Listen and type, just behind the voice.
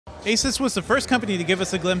ASUS was the first company to give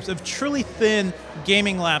us a glimpse of truly thin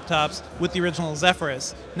gaming laptops with the original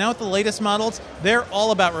Zephyrus. Now with the latest models, they're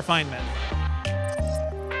all about refinement.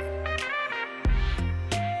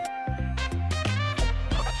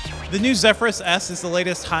 The new Zephyrus S is the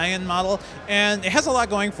latest high-end model, and it has a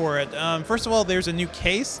lot going for it. First of all, there's a new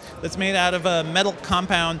case that's made out of a metal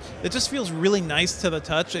compound that just feels really nice to the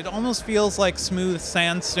touch. It almost feels like smooth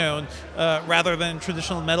sandstone rather than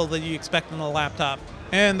traditional metal that you expect in a laptop.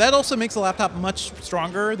 And that also makes the laptop much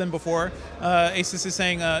stronger than before. ASUS is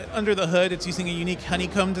saying under the hood it's using a unique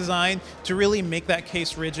honeycomb design to really make that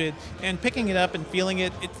case rigid. And picking it up and feeling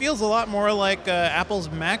it, it feels a lot more like Apple's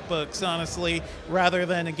MacBooks, honestly, rather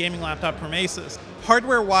than a gaming laptop from ASUS.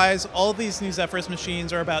 Hardware-wise, all of these new Zephyrus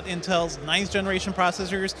machines are about Intel's 9th generation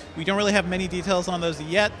processors. We don't really have many details on those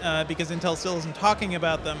yet because Intel still isn't talking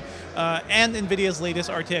about them, and NVIDIA's latest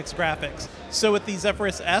RTX graphics. So with the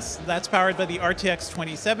Zephyrus S, that's powered by the RTX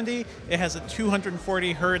 2070. It has a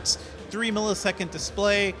 240 Hz 3 millisecond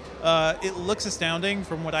display. It looks astounding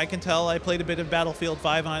from what I can tell. I played a bit of Battlefield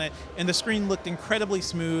 5 on it, and the screen looked incredibly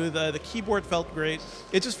smooth. The keyboard felt great.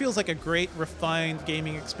 It just feels like a great, refined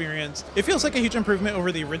gaming experience. It feels like a huge improvement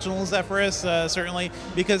over the original Zephyrus, certainly,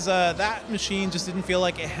 because that machine just didn't feel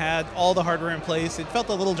like it had all the hardware in place. It felt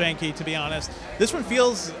a little janky, to be honest. This one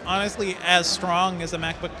feels, honestly, as strong as a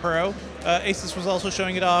MacBook Pro. ASUS was also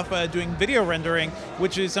showing it off doing video rendering,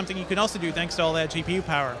 which is something you can also do thanks to all that GPU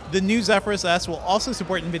power. The new Zephyrus S will also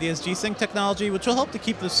support NVIDIA's G-Sync technology, which will help to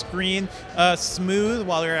keep the screen smooth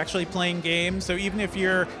while you're actually playing games. So even if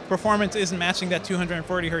your performance isn't matching that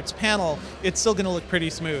 240 Hz panel, it's still going to look pretty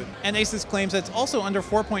smooth. And ASUS claims that it's also under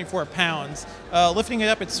 4.4 pounds. Lifting it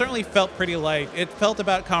up, it certainly felt pretty light. It felt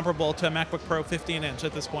about comparable to a MacBook Pro 15-inch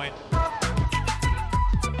at this point.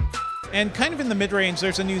 And kind of in the mid-range,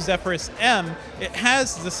 there's a new Zephyrus M. It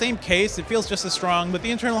has the same case, it feels just as strong, but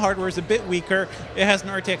the internal hardware is a bit weaker. It has an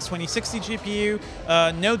RTX 2060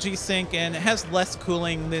 GPU, no G-Sync, and it has less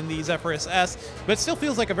cooling than the Zephyrus S, but it still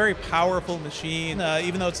feels like a very powerful machine,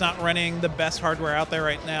 even though it's not running the best hardware out there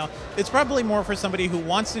right now. It's probably more for somebody who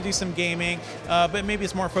wants to do some gaming, but maybe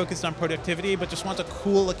it's more focused on productivity, but just wants a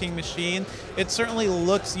cool-looking machine. It certainly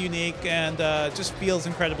looks unique and just feels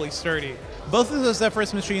incredibly sturdy. Both of those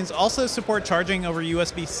Zephyrus machines also support charging over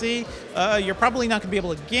USB-C. You're probably not going to be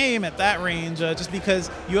able to game at that range just because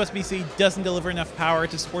USB-C doesn't deliver enough power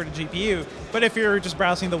to support a GPU. But if you're just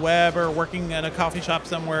browsing the web or working at a coffee shop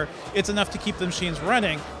somewhere, it's enough to keep the machines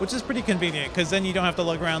running, which is pretty convenient because then you don't have to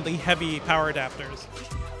lug around the heavy power adapters.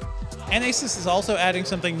 And ASUS is also adding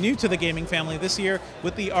something new to the gaming family this year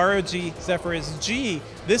with the ROG Zephyrus G.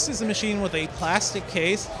 This is a machine with a plastic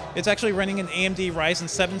case. It's actually running an AMD Ryzen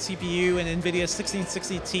 7 CPU and NVIDIA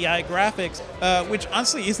 1660 Ti graphics, which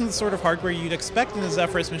honestly isn't the sort of hardware you'd expect in a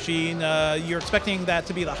Zephyrus machine. You're expecting that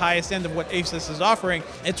to be the highest end of what ASUS is offering.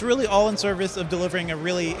 It's really all in service of delivering a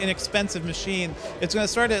really inexpensive machine. It's going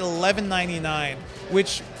to start at $1199,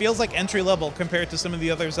 which feels like entry level compared to some of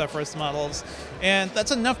the other Zephyrus models. And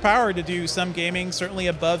that's enough power to do some gaming, certainly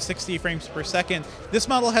above 60 frames per second. This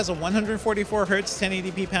model has a 144 Hz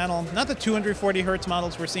 1080p panel, not the 240 Hz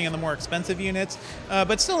models we're seeing in the more expensive units,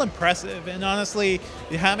 but still impressive. And honestly,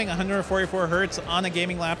 having 144 Hz on a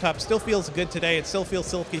gaming laptop still feels good today. It still feels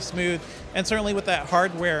silky smooth. And certainly with that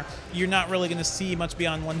hardware, you're not really going to see much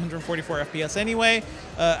beyond 144 FPS anyway.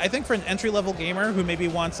 I think for an entry-level gamer who maybe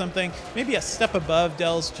wants something, maybe a step above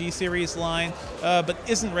Dell's G-Series line, but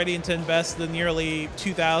isn't ready to invest the nearly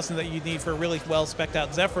 $2,000 that you need for a really well-spec'd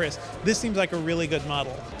out Zephyrus, this seems like a really good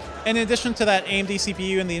model. And in addition to that AMD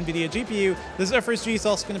CPU and the NVIDIA GPU, the Zephyrus G is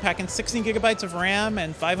also going to pack in 16 gigabytes of RAM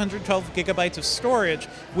and 512 gigabytes of storage,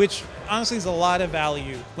 which honestly is a lot of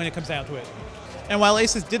value when it comes down to it. And while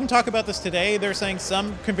ASUS didn't talk about this today, they're saying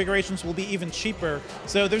some configurations will be even cheaper.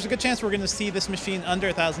 So there's a good chance we're going to see this machine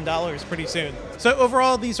under $1,000 pretty soon. So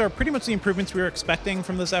overall, these are pretty much the improvements we were expecting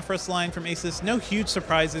from the Zephyrus line from ASUS. No huge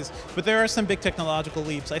surprises, but there are some big technological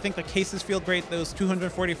leaps. I think the cases feel great. Those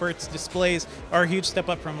 240 Hz displays are a huge step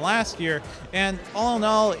up from last year. And all in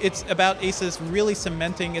all, it's about ASUS really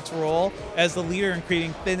cementing its role as the leader in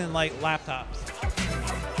creating thin and light laptops.